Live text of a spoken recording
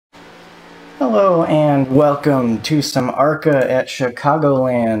Hello and welcome to some ARCA at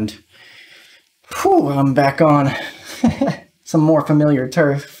Chicagoland. Whew, I'm back on some more familiar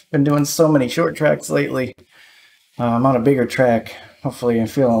turf. Been doing so many short tracks lately. I'm on a bigger track. Hopefully I'm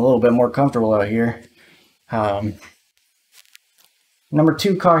feeling a little bit more comfortable out here. Number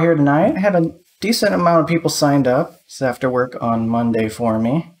 2 car here tonight. I had a decent amount of people signed up. It's after work on Monday for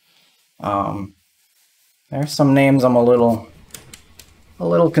me. There's some names I'm a little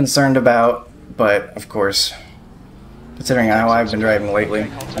concerned about, but of course, considering how I've been driving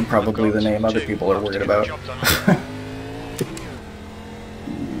lately, I'm probably the name other people are worried about.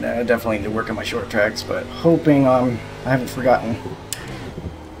 I definitely need to work on my short tracks, but hoping I haven't forgotten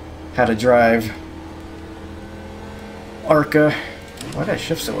how to drive ARCA. Why did I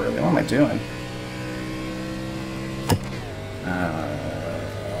shift so early? What am I doing?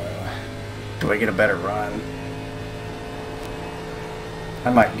 Do I get a better run? I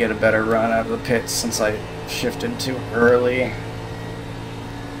might get a better run out of the pits since I shifted too early.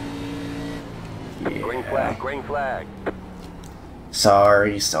 Yeah. Green flag, green flag.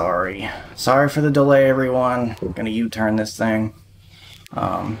 Sorry for the delay, everyone. I'm gonna U-turn this thing.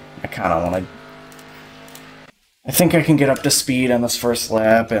 I kind of want to... I think I can get up to speed on this first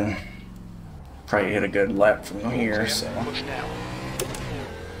lap and probably hit a good lap from here, so... I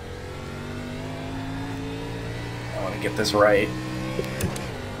want to get this right.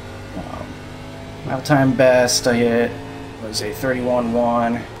 All-time best I hit was a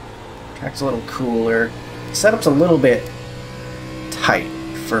 31.1. Track's a little cooler. Setup's a little bit tight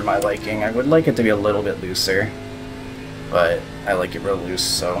for my liking. I would like it to be a little bit looser, but I like it real loose,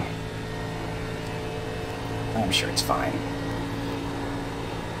 so I'm sure it's fine.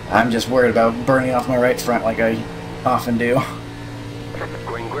 I'm just worried about burning off my right front like I often do. A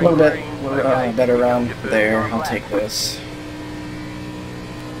little bit better around there. I'll take this.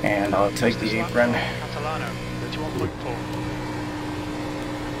 And I'll take the apron.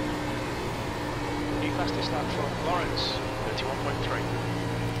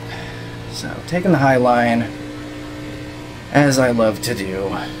 So, taking the high line, as I love to do.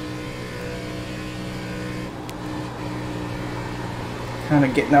 Kind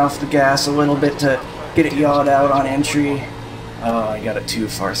of getting off the gas a little bit to get it yawed out on entry. Oh, I got it too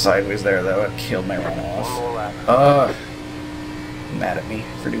far sideways there, though. It killed my runoff. Mad at me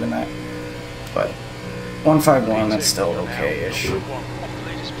for doing that, but 151, that's still okay-ish.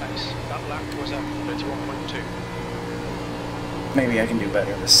 Maybe I can do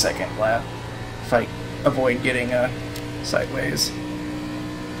better this second lap if I avoid getting sideways.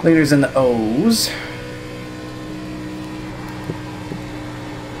 Leaders in the O's.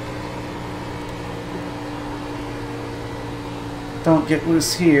 Don't get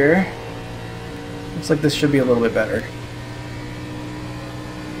loose here. Looks like this should be a little bit better.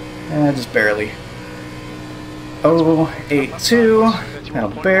 Just barely. 0.82. I'll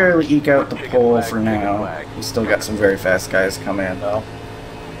barely eke out the pole for now. We still got some very fast guys coming in, though.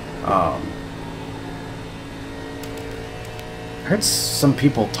 I heard some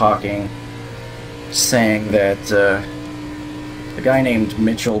people talking, saying that the guy named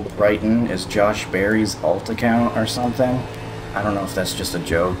Mitchell Brighton is Josh Berry's alt account or something. I don't know if that's just a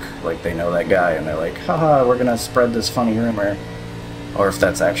joke, like they know that guy and they're like, haha, we're gonna spread this funny rumor. Or if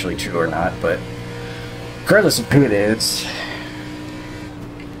that's actually true or not, but regardless of who it is,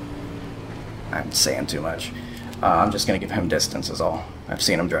 I'm saying too much. I'm just going to give him distance is all. I've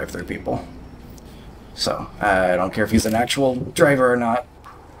seen him drive through people. So, I don't care if he's an actual driver or not.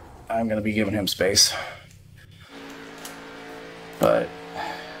 I'm going to be giving him space. But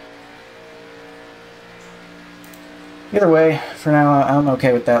either way, for now, I'm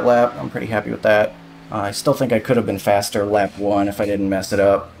okay with that lap. I'm pretty happy with that. I still think I could have been faster lap 1 if I didn't mess it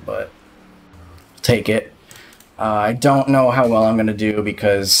up, but I'll take it. I don't know how well I'm going to do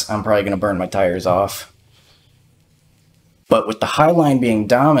because I'm probably going to burn my tires off. But with the high line being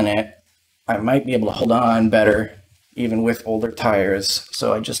dominant, I might be able to hold on better, even with older tires.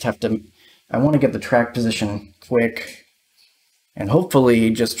 So I just have to, I want to get the track position quick and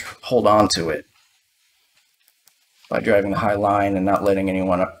hopefully just hold on to it by driving the high line and not letting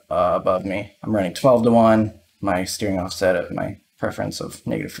anyone above me. I'm running 12-1, my steering offset at my preference of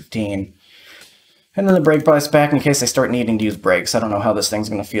 -15. And then the brake bias back in case I start needing to use brakes. I don't know how this thing's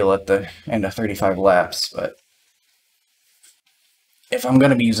going to feel at the end of 35 laps, but if I'm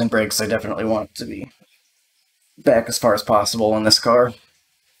going to be using brakes, I definitely want it to be back as far as possible in this car,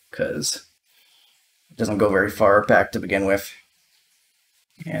 because it doesn't go very far back to begin with.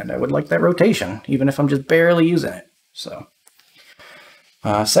 And I would like that rotation, even if I'm just barely using it. So,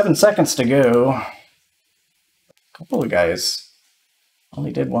 7 seconds to go. A couple of guys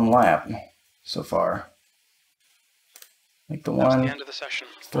only did 1 lap. so far. Like the That was one, the end of the session.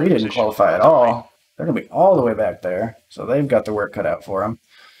 3 didn't qualify at all. They're going to be all the way back there, so they've got the work cut out for them.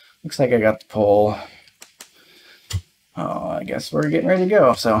 Looks like I got the pole. Oh, I guess we're getting ready to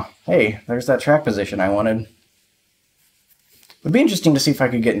go. So, hey, there's that track position I wanted. Would be interesting to see if I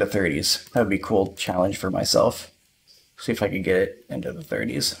could get into 30s. That would be a cool challenge for myself. See if I could get it into the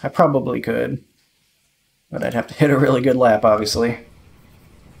 30s. I probably could, but I'd have to hit a really good lap, obviously.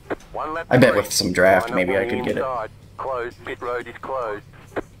 I bet with some draft, maybe I could get it. Closed. Pit road is closed.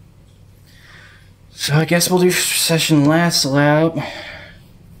 So I guess we'll do session last lap.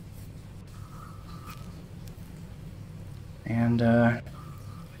 And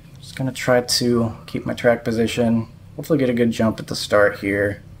just gonna try to keep my track position. Hopefully get a good jump at the start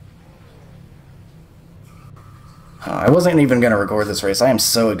here. I wasn't even gonna record this race. I am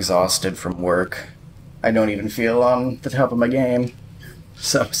so exhausted from work. I don't even feel on the top of my game.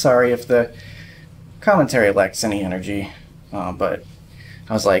 So sorry if the commentary lacks any energy. But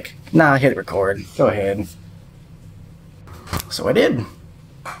I was like, nah, hit record. Go ahead. So I did.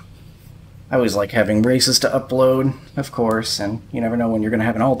 I always like having races to upload, of course, and you never know when you're going to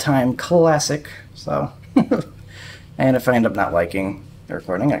have an all-time classic, so... And if I end up not liking the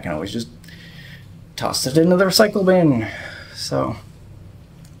recording, I can always just toss it into the recycle bin. So,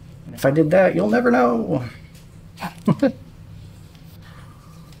 and if I did that, you'll never know.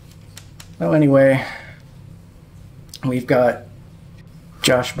 So anyway, we've got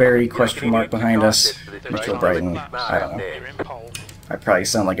Josh Berry question mark behind us, Mitchell Brighton, I don't know. I probably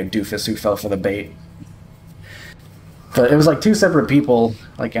sound like a doofus who fell for the bait. But it was like 2 separate people,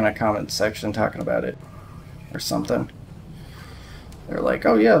 like in a comment section talking about it, or something. They're like,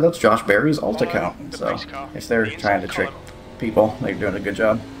 oh yeah, that's Josh Berry's alt account. So if they're trying to trick people, they're doing a good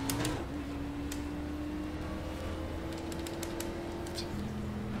job.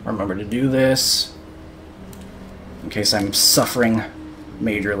 Remember to do this, in case I'm suffering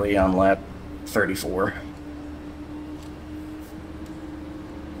majorly on lap 34.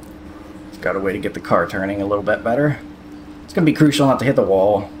 Got a way to get the car turning a little bit better. It's going to be crucial not to hit the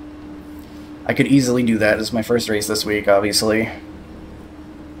wall. I could easily do that. It's my first race this week, obviously,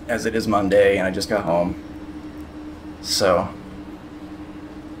 as it is Monday and I just got home. So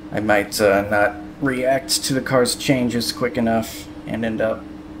I might not react to the car's changes quick enough and end up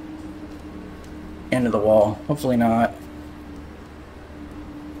into the wall. Hopefully not.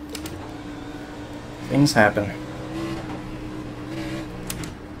 Things happen.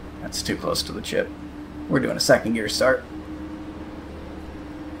 That's too close to the chip. We're doing a 2nd gear start.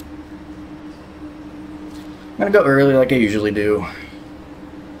 I'm gonna go early like I usually do.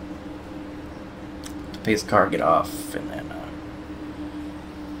 To pace the car, get off, and then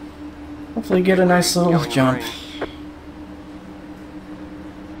hopefully get a nice little jump.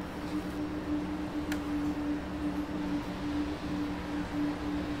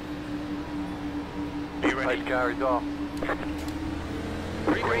 Pace car is off.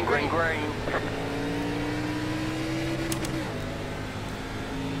 Green, green, green.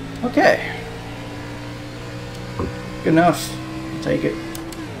 Okay. Good enough. I'll take it.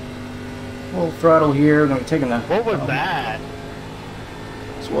 Full throttle here. Gonna be taking the. What was that?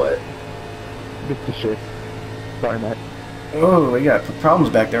 It's what? Missed the shift. Sorry, Matt. Oh, we got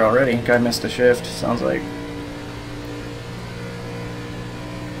problems back there already. Guy missed a shift. Sounds like.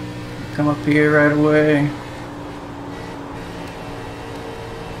 Come up here right away.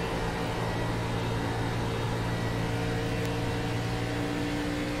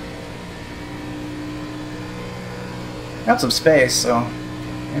 Got some space, so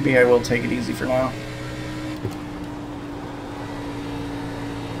maybe I will take it easy for now.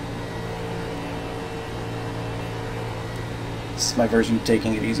 This is my version of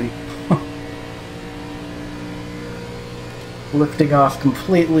taking it easy. Lifting off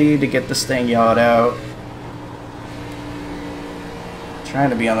completely to get this thing yawed out.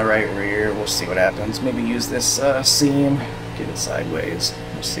 Trying to be on the right rear. We'll see what happens. Maybe use this seam, get it sideways.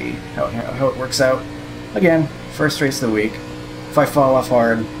 We'll see how it works out. Again, first race of the week. If I fall off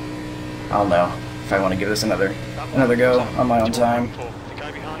hard, I'll know if I want to give this another go on my own time. The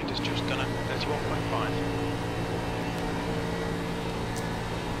guy behind has just done a 31.5.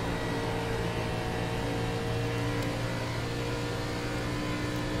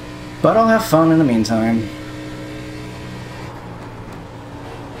 But I'll have fun in the meantime.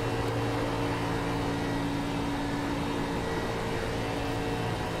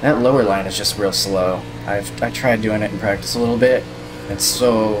 That lower line is just real slow. I tried doing it in practice a little bit. It's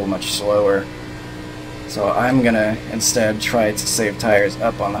so much slower. So I'm gonna instead try to save tires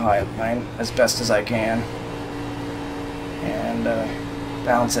up on the high line as best as I can. And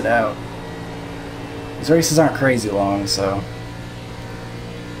balance it out. These races aren't crazy long, so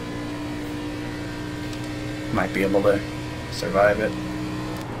might be able to survive it.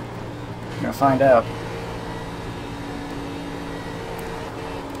 We're gonna find out.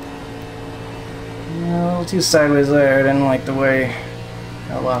 A little too sideways there. I didn't like the way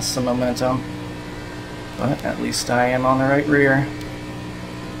I lost some momentum. But at least I am on the right rear.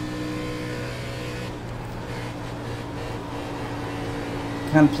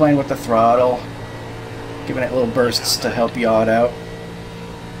 Kind of playing with the throttle, giving it little bursts to help yaw it out,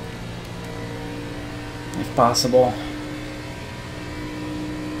 if possible.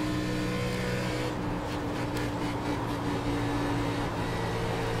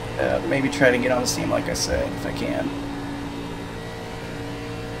 Maybe try to get on the seam, like I said, if I can.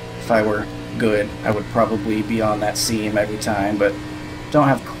 If I were good, I would probably be on that seam every time, but don't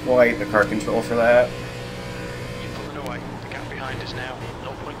have quite the car control for that. You're pulling away. The gap behind is now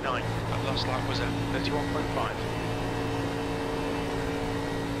 0.9. That last lap was at 31.5.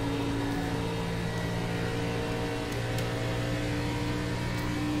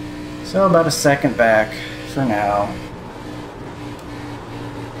 So about a second back for now.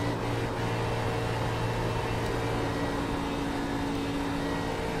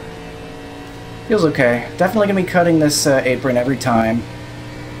 Feels okay. Definitely gonna be cutting this apron every time.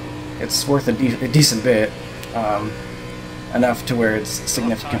 It's worth a decent bit, enough to where it's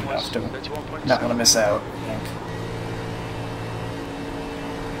significant enough to not want to miss out, I think.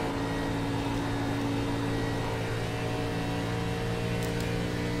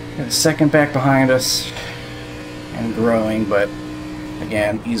 Got a second back behind us and growing, but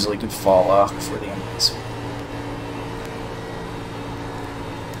again, easily could fall off before the end of this.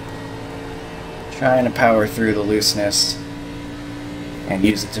 Trying to power through the looseness and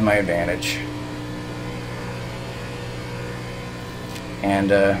use it to my advantage. And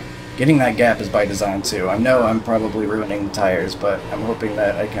getting that gap is by design too. I know I'm probably ruining the tires, but I'm hoping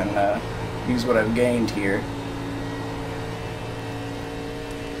that I can use what I've gained here.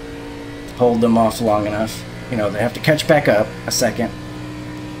 Hold them off long enough. You know, they have to catch back up a second.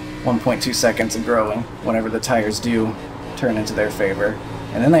 1.2 seconds of growing whenever the tires do turn into their favor.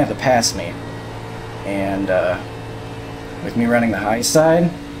 And then they have to pass me. And with me running the high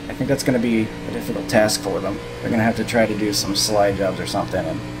side, I think that's going to be a difficult task for them. They're going to have to try to do some slide jobs or something,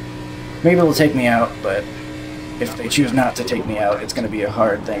 and maybe it'll take me out, but if they choose not to take me out, it's going to be a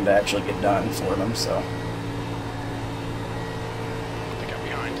hard thing to actually get done for them, so. The gap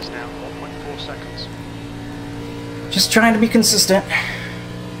behind is now 1.4 seconds. Just trying to be consistent.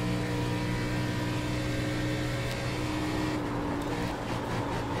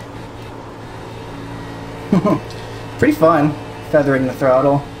 Pretty fun, feathering the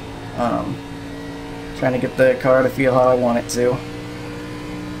throttle, trying to get the car to feel how I want it to.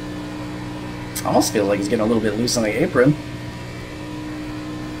 Almost feels like it's getting a little bit loose on the apron.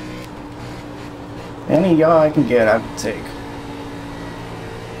 Any yaw I can get, I would take.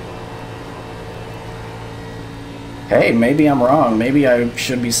 Hey, maybe I'm wrong. Maybe I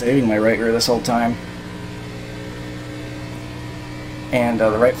should be saving my right rear this whole time. And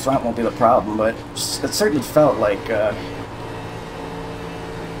the right front won't be the problem, but it certainly felt like the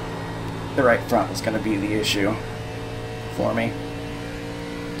right front was going to be the issue for me.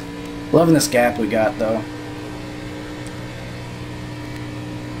 Loving this gap we got, though.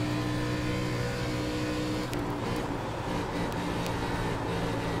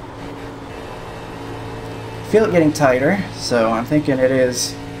 Feel it getting tighter, so I'm thinking it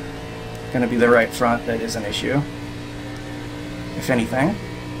is going to be the right front that is an issue, if anything.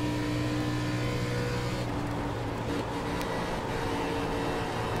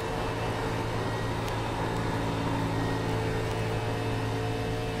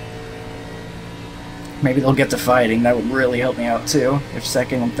 Maybe they'll get to fighting. That would really help me out too, if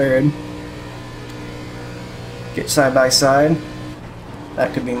second and third get side by side.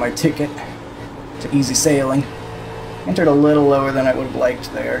 That could be my ticket to easy sailing. Entered a little lower than I would have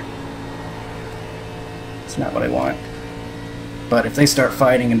liked there. It's not what I want. But if they start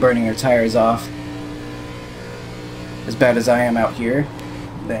fighting and burning their tires off, as bad as I am out here,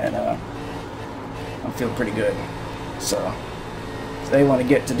 then I'll feel pretty good. So, if they want to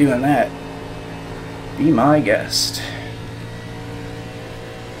get to doing that, be my guest.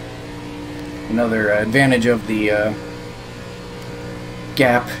 Another advantage of the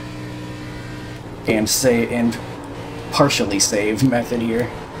gap and partially save method here.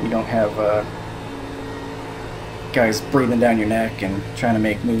 You don't have guys breathing down your neck and trying to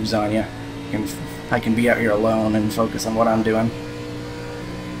make moves on you. I can be out here alone and focus on what I'm doing.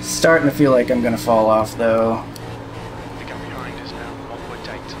 Starting to feel like I'm gonna fall off though. The gap behind is now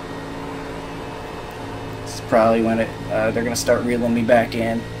 1.8. It's probably when they're going to start reeling me back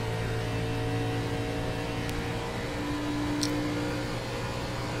in.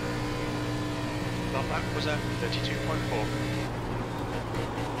 Well, that was a 32.4.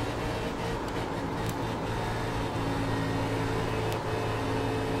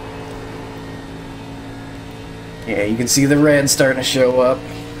 Yeah, you can see the red starting to show up.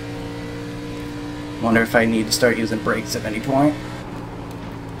 Wonder if I need to start using brakes at any point.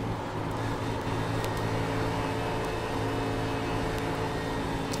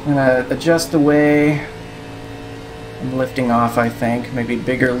 I'm gonna adjust the way I'm lifting off, I think. Maybe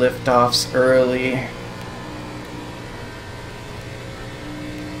bigger lift-offs early.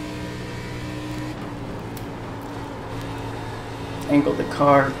 Angle the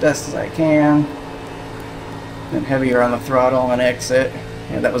car as best as I can. Then heavier on the throttle and exit.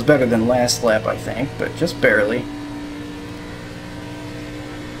 Yeah, that was better than last lap, I think, but just barely.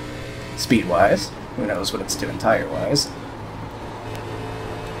 Speed-wise. Who knows what it's doing tire-wise.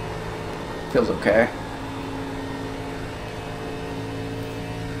 Feels okay.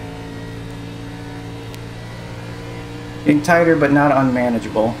 Getting tighter, but not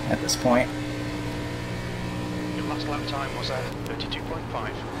unmanageable at this point. Your last lap time was a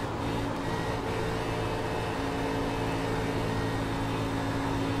 32.5.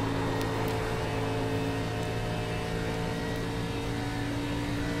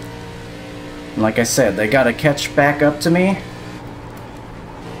 And like I said, they gotta catch back up to me.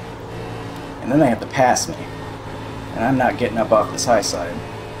 And then they have to pass me. And I'm not getting up off this high side.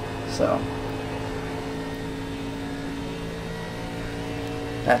 So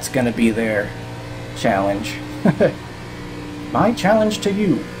that's gonna be their challenge. My challenge to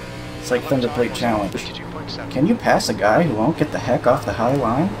you. It's like Thunderplate Challenge. 32.7. Can you pass a guy who won't get the heck off the high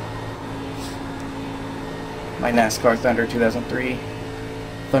line? My NASCAR Thunder 2003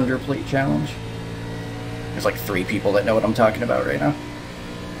 Thunderplate Challenge. There's like 3 people that know what I'm talking about right now.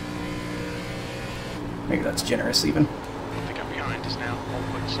 Maybe that's generous even. The gap behind is now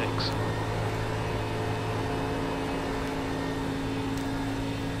 1.6.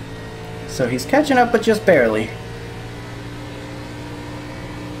 So he's catching up, but just barely.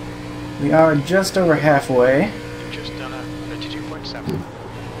 We are just over halfway. You've just done a 32.7.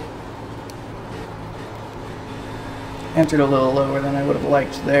 Entered a little lower than I would have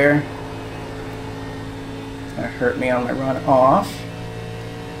liked there. That hurt me on my run off.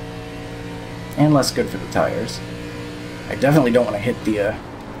 And less good for the tires. I definitely don't want to hit the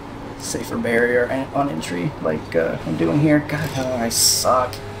safer barrier on entry like I'm doing here. God, how I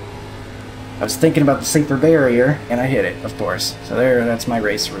suck. I was thinking about the safer barrier, and I hit it, of course. So that's my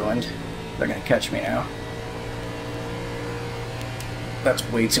race ruined. They're gonna catch me now. That's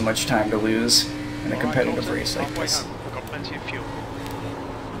way too much time to lose in a competitive race like this. We've got plenty of fuel.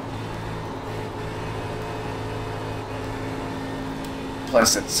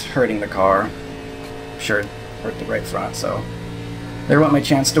 Plus, it's hurting the car. Sure, it hurt the right front, so they want my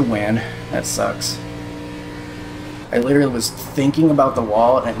chance to win. That sucks. I literally was thinking about the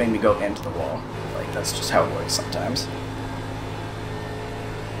wall, and it made me go into the wall. Like, that's just how it works sometimes.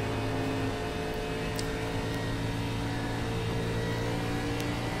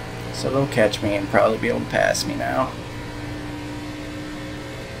 So they'll catch me and probably be able to pass me now.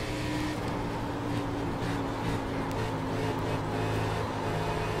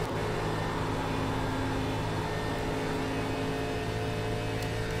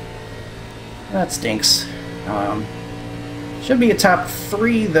 That stinks. Should be a top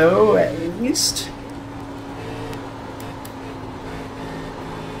 3 though, at least.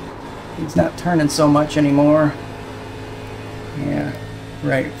 He's not turning so much anymore. Yeah,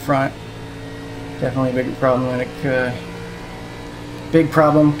 right front. Definitely a big problem. Big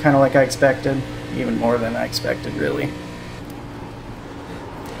problem, kind of like I expected. Even more than I expected, really.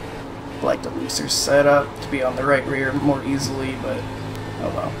 Like the looser setup to be on the right rear more easily, but oh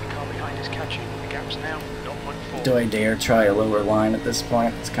well. The car behind is catching. The gap's now 0.4. Do I dare try a lower line at this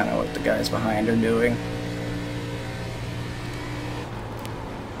point? That's kind of what the guys behind are doing.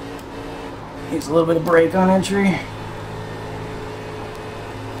 Needs a little bit of brake on entry.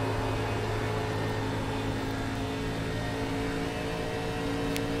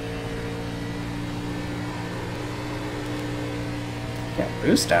 Can't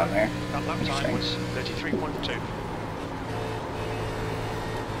boost down there. That lap time was 33.2.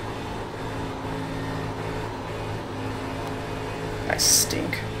 I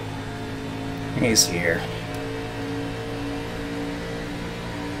stink. He's here.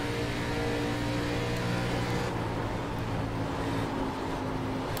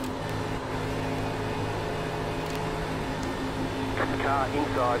 Car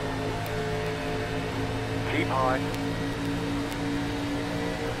inside. Keep high.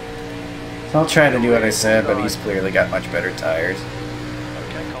 So I'll try to do what I said, but he's clearly got much better tires.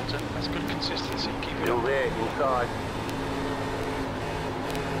 Okay, Colton, that's good consistency. Keep it Still up. there, inside.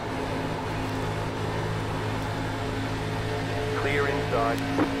 Clear inside.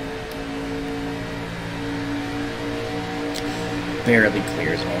 Barely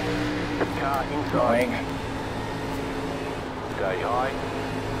clears me. Car inside. Annoying. Stay high.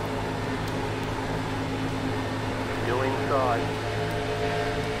 Still inside.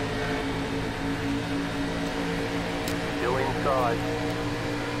 Still inside.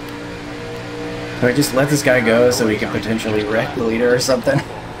 Do I just let this guy go so we can potentially wreck the leader or something?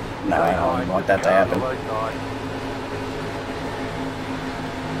 No, I don't even want that to happen. Low side.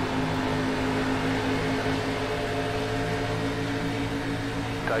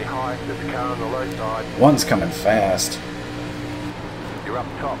 Stay high. There's a car on the low side. One's coming fast. You're up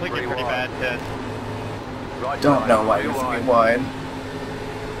top. Looking Three pretty wide. bad, Ted. Right Don't side, know why two you're wide. three wide.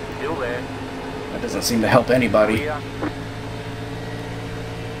 Still there. That doesn't seem to help anybody. Clear.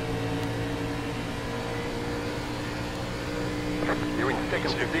 You're in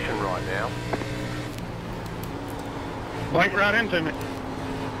second position right now. Blank right into me.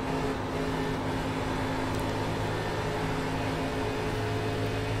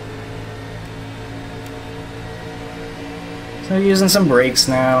 So using some brakes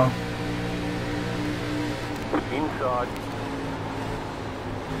now. Inside.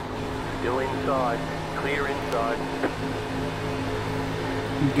 Still inside. Clear inside.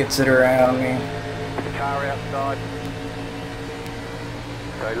 He gets it around me. Car outside.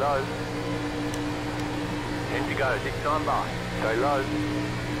 Stay low. 10 to go. Next time by. Stay low.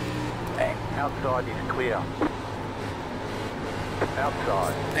 Dang. Outside is clear.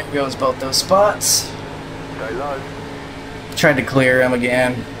 Outside. There goes both those spots. Stay low. Tried to clear him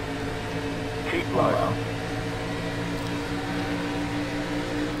again. Keep Oh low. well.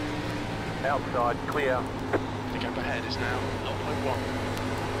 Outside clear. The gap ahead is now 0.1.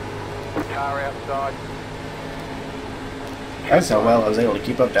 Car outside. That's how well I was able to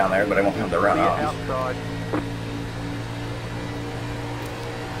keep up down there, but I won't have the run Clear off. outside.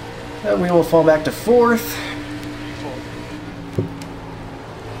 So we will fall back to fourth. 4.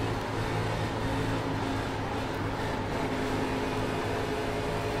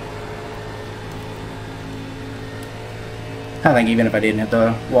 I think even if I didn't hit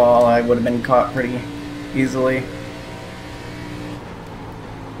the wall, I would have been caught pretty easily.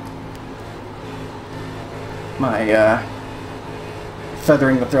 My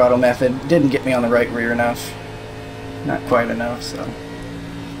feathering the throttle method didn't get me on the right rear enough. Not quite enough, so.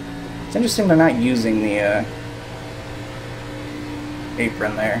 It's interesting they're not using the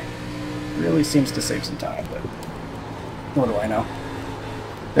apron there. Really seems to save some time, but what do I know?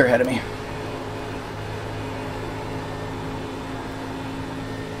 They're ahead of me.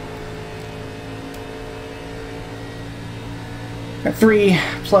 Got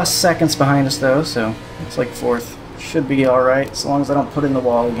 3+ seconds behind us though, so looks like fourth should be alright, as long as I don't put in the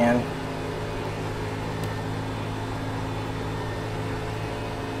wall again.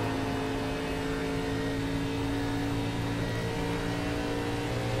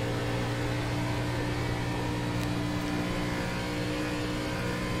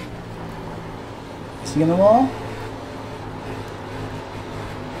 Is he in the wall?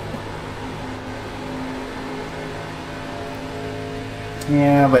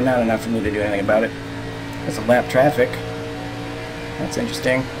 Yeah, but not enough for me to do anything about it. That's a lap traffic. That's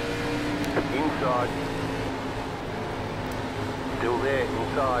interesting. Inside. Still there,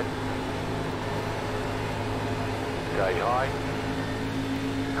 inside. Stay high.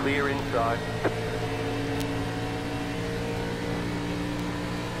 Clear inside.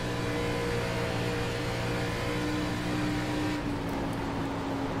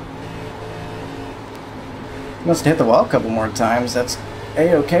 Must have hit the wall a couple more times. That's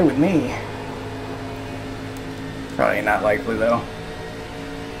A-okay with me. Probably not likely though.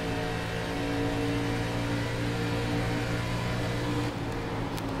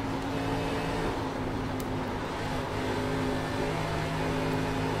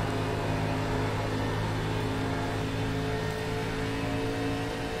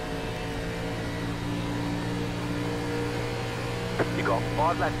 You got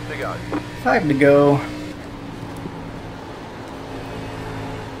 5 laps to go. 5 to go.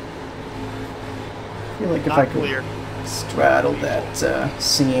 I feel like if I could straddle that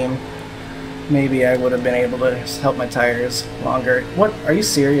seam, maybe I would have been able to help my tires longer. What? Are you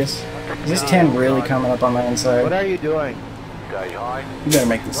serious? Is this 10 really coming up on my What inside? are you doing? Stay high. You better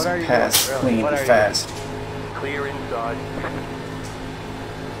make this What are you pass doing, really? clean What and are you fast. Clear inside.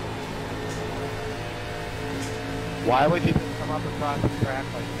 Why would you just come up across the track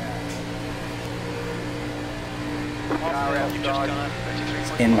like that? Car You've just outside. gone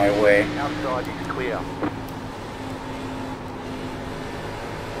 33.5. In my way. Outside is clear.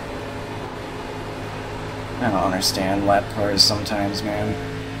 I don't understand lap cars sometimes, man.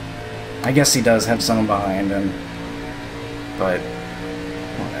 I guess he does have someone behind him, but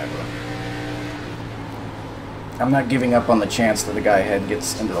whatever. I'm not giving up on the chance that the guy ahead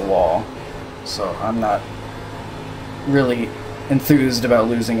gets into the wall, so I'm not really enthused about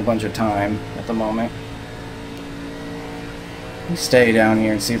losing a bunch of time at the moment. You stay down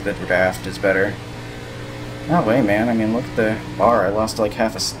here and see if the draft is better. No way, man. I mean, look at the bar. I lost like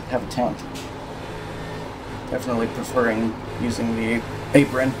half a tenth. Definitely preferring using the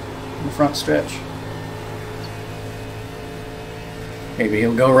apron in the front stretch. Maybe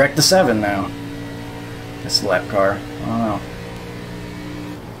he'll go wreck the 7 now. This lap car. I don't know.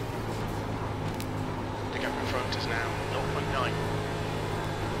 The gap in front is now 0.9.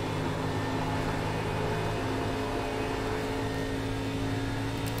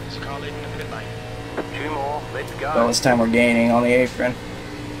 There's a car leading the pit lane. 2 more, let's go. Well, this time we're gaining on the apron.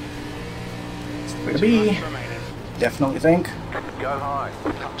 It's the way to 2 be. laps remaining. Definitely think. Go high.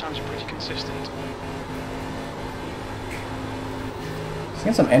 Lap times are pretty consistent.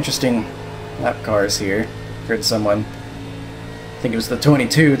 Seen some interesting lap cars here. Heard someone, I think it was the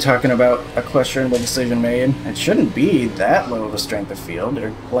 22, talking about a questionable decision made. It shouldn't be that low of a strength of field.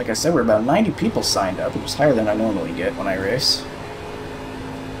 Like I said, we're about 90 people signed up, which is higher than I normally get when I race.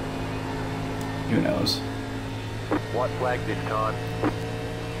 Who knows? White flag this time.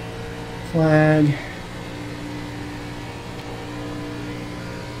 Flag.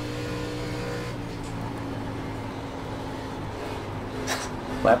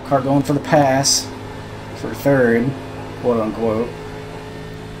 Lap car going for the pass for third, quote unquote,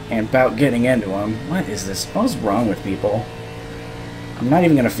 and about getting into him. What is this? What's wrong with people? I'm not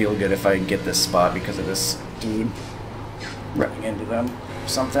even gonna feel good if I get this spot because of this dude running into them or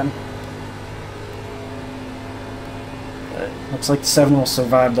something. But looks like the 7 will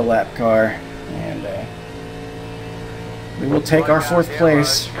survive the lap car, and we will take our 4th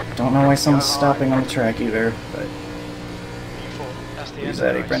place. Don't know why someone's stopping on the track either, but That's the use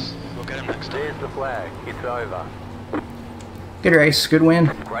end that of the apron. race. We'll get him next time. There's the flag. It's over. Good race, good win.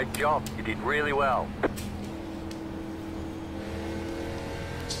 Great job. You did really well.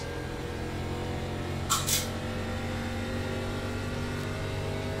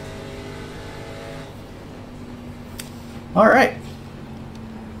 All right.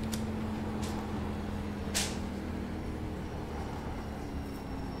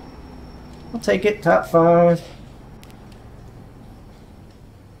 I'll take it, top 5.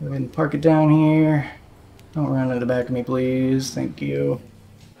 Go ahead and park it down here. Don't run into the back of me, please. Thank you.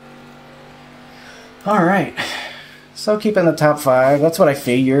 All right. So keeping the top 5, that's what I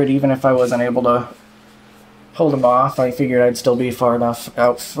figured. Even if I wasn't able to hold them off, I figured I'd still be far enough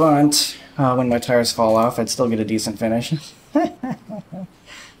out front. When my tires fall off, I'd still get a decent finish.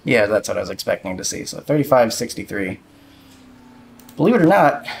 Yeah, that's what I was expecting to see. So 35.63. Believe it or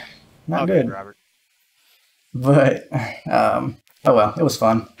not, not good. Robert. But, oh well, it was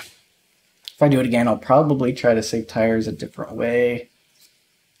fun. If I do it again, I'll probably try to save tires a different way.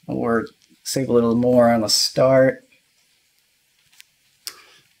 Or save a little more on the start.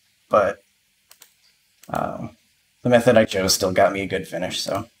 But, the method I chose still got me a good finish,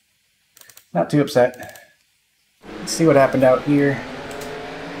 so not too upset. Let's see what happened out here.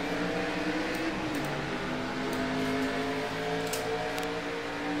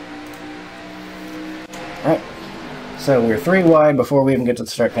 Alright, so we're 3 wide before we even get to the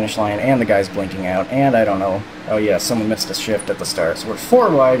start-finish line, and the guy's blinking out, and I don't know. Oh yeah, someone missed a shift at the start. So we're 4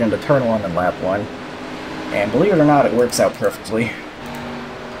 wide into turn 1 and lap 1. And believe it or not, it works out perfectly.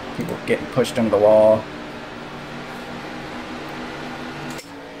 People getting pushed into the wall.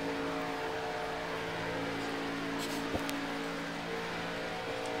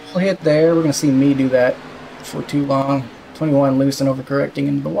 Hit there. We're going to see me do that for too long. 21 loose and overcorrecting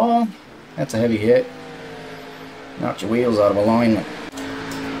into the wall. That's a heavy hit. Knocked your wheels out of alignment.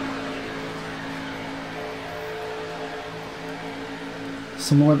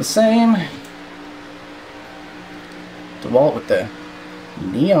 Some more of the same. DeWalt with the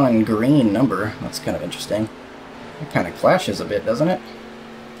neon green number. That's kind of interesting. It kind of clashes a bit, doesn't it?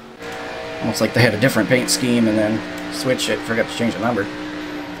 Almost like they had a different paint scheme and then switched it, forgot to change the number.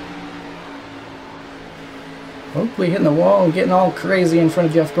 Hopefully hitting the wall and getting all crazy in front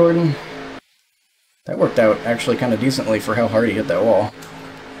of Jeff Gordon. That worked out actually kind of decently for how hard he hit that wall.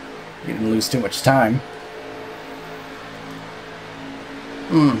 He didn't lose too much time.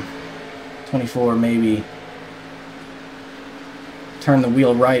 24 maybe turn the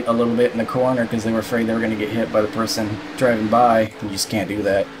wheel right a little bit in the corner because they were afraid they were going to get hit by the person driving by. You just can't do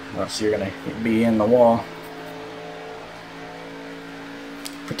that, or else you're going to be in the wall.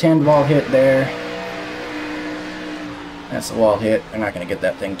 Pretend wall hit there. That's a wall hit. They're not going to get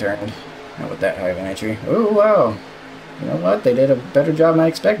that thing turned. Not with that high of an entry. Oh, wow. You know what? They did a better job than I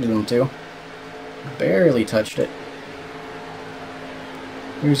expected them to. Barely touched it.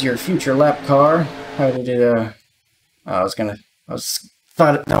 Here's your future lap car. How did it, I was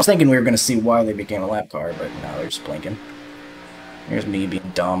thinking we were gonna see why they became a lap car, but no, they're just blinking. Here's me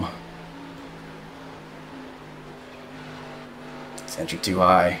being dumb. It's entry too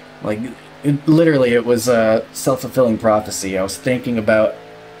high. Like, literally, it was a self-fulfilling prophecy. I was thinking about,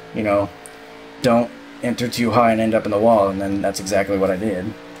 you know, don't enter too high and end up in the wall, and then that's exactly what I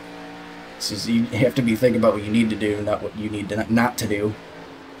did. So you have to be thinking about what you need to do, not what you need to not to do.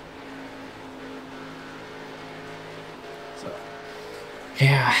 So,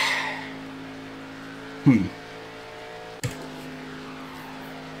 yeah.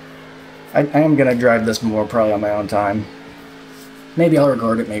 I am gonna drive this more probably on my own time. Maybe I'll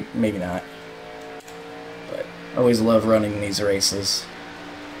record it, maybe not. But I always love running these races.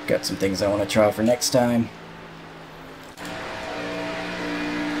 Got some things I want to try for next time.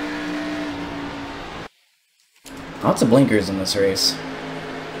 Lots of blinkers in this race.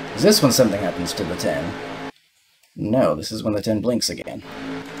 Is this when something happens to the 10? No, this is when the 10 blinks again.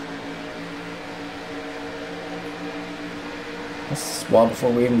 This is wall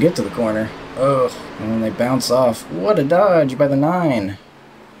before we even get to the corner. Ugh, and then they bounce off. What a dodge by the 9.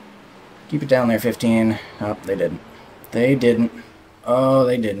 Keep it down there, 15. Oh, they didn't. They didn't. Oh,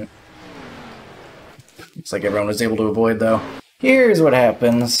 they didn't. Looks like everyone was able to avoid, though. Here's what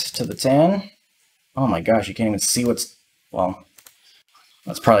happens to the 10. Oh my gosh, you can't even see what's... Well,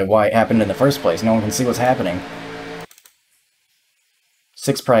 that's probably why it happened in the first place. No one can see what's happening.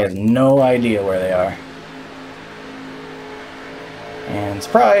 6 probably has no idea where they are. And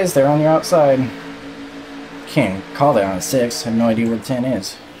surprise, they're on your outside. Can't call that on a 6. I have no idea where the 10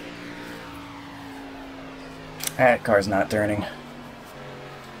 is. That car's not turning.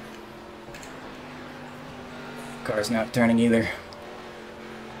 Car's not turning either.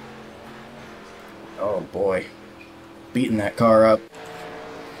 Oh boy. Beating that car up.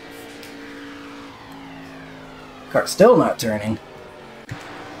 Car's still not turning.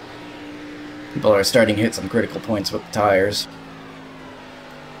 People are starting to hit some critical points with the tires.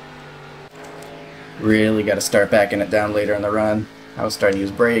 Really got to start backing it down later in the run. I was starting to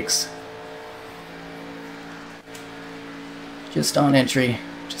use brakes. Just on entry.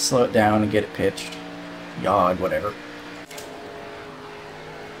 Just slow it down and get it pitched. Yawed, whatever.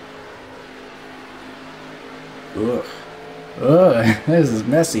 Ugh. Ugh, this is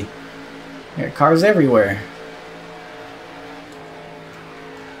messy. There are cars everywhere.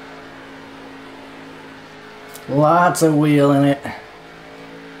 Lots of wheel in it.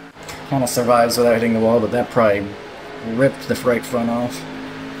 Kind of survives without hitting the wall, but that probably ripped the right front off.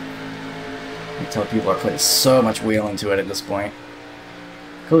 I can tell people are putting so much wheel into it at this point.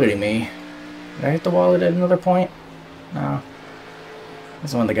 Including me. Did I hit the wall at another point? No.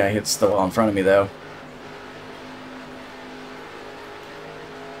 That's when the guy hits the wall in front of me, though.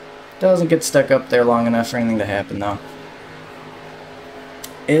 Doesn't get stuck up there long enough for anything to happen, though.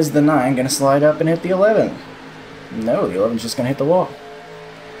 Is the 9 going to slide up and hit the 11? No, the 11's just going to hit the wall.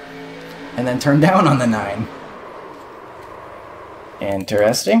 And then turn down on the 9.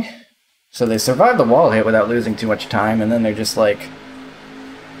 Interesting. So they survived the wall hit without losing too much time, and then they're just like,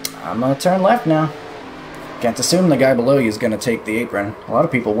 I'm going to turn left now. Can't assume the guy below you is going to take the apron. A lot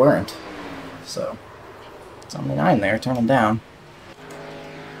of people weren't. So, it's on the 9 there, turn him down.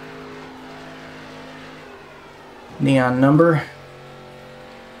 Neon number.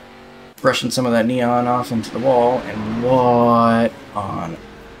 Brushing some of that neon off into the wall, and what on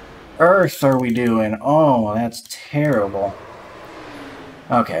earth are we doing? Oh, that's terrible.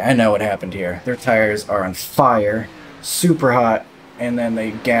 Okay, I know what happened here. Their tires are on fire, super hot, and then they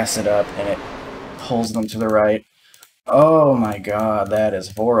gas it up, and it pulls them to the right. Oh my god, that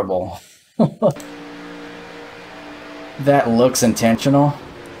is horrible. That looks intentional.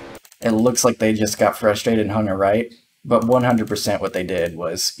 It looks like they just got frustrated and hung a right, but 100% what they did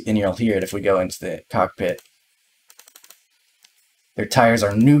was, and you'll hear it if we go into the cockpit, their tires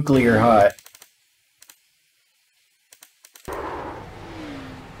are nuclear hot.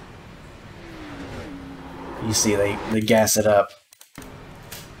 You see, they gas it up.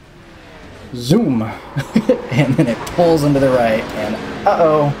 Zoom! And then it pulls into the right, and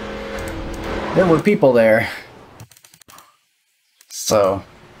uh-oh, there were people there. So,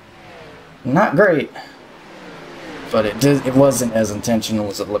 not great. But it wasn't as intentional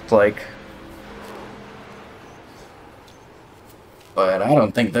as it looked like. But I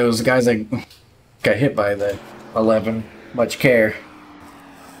don't think those guys that got hit by the 11 much care.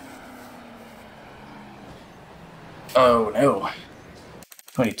 Oh no.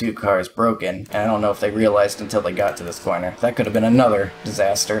 22 car is broken, and I don't know if they realized until they got to this corner. That could have been another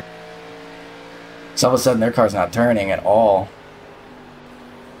disaster. So all of a sudden their car's not turning at all.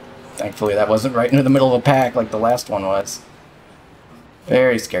 Thankfully that wasn't right into the middle of a pack like the last one was.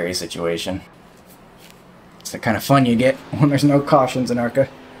 Very scary situation. It's the kind of fun you get when there's no cautions in ARCA.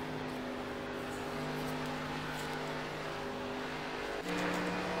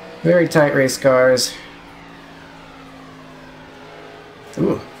 Very tight race cars.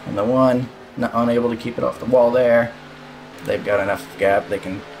 Ooh, and the one not unable to keep it off the wall there. They've got enough gap, they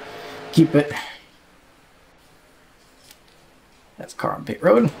can keep it. That's car on pit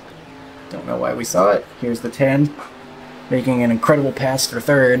road. Don't know why we saw it. Here's the 10, making an incredible pass for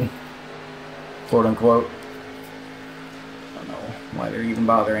third, quote unquote. Don't know why they're even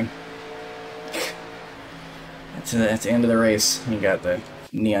bothering. That's the end of the race. You got the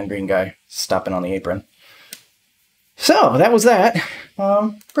neon green guy stopping on the apron. So that was that.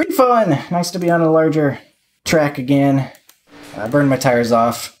 Pretty fun. Nice to be on a larger track again. I burned my tires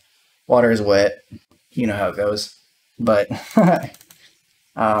off. Water is wet. You know how it goes. But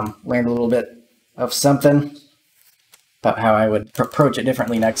learned a little bit of something about how I would approach it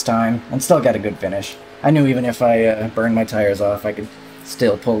differently next time, and still got a good finish. I knew even if I burned my tires off, I could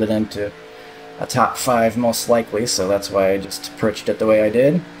still pull it into a top 5 most likely, so that's why I just approached it the way I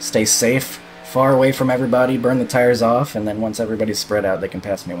did. Stay safe, far away from everybody, burn the tires off, and then once everybody's spread out, they can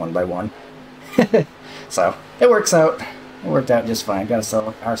pass me one by one. So, it works out. It worked out just fine. Got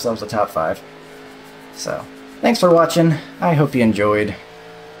ourselves a top 5. So, thanks for watching. I hope you enjoyed.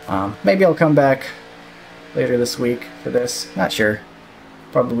 Maybe I'll come back later this week for this. Not sure.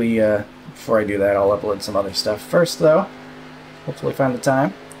 Probably, before I do that, I'll upload some other stuff first, though. Hopefully find the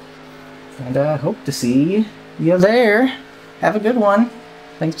time. And hope to see you there. Have a good one.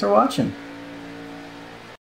 Thanks for watching.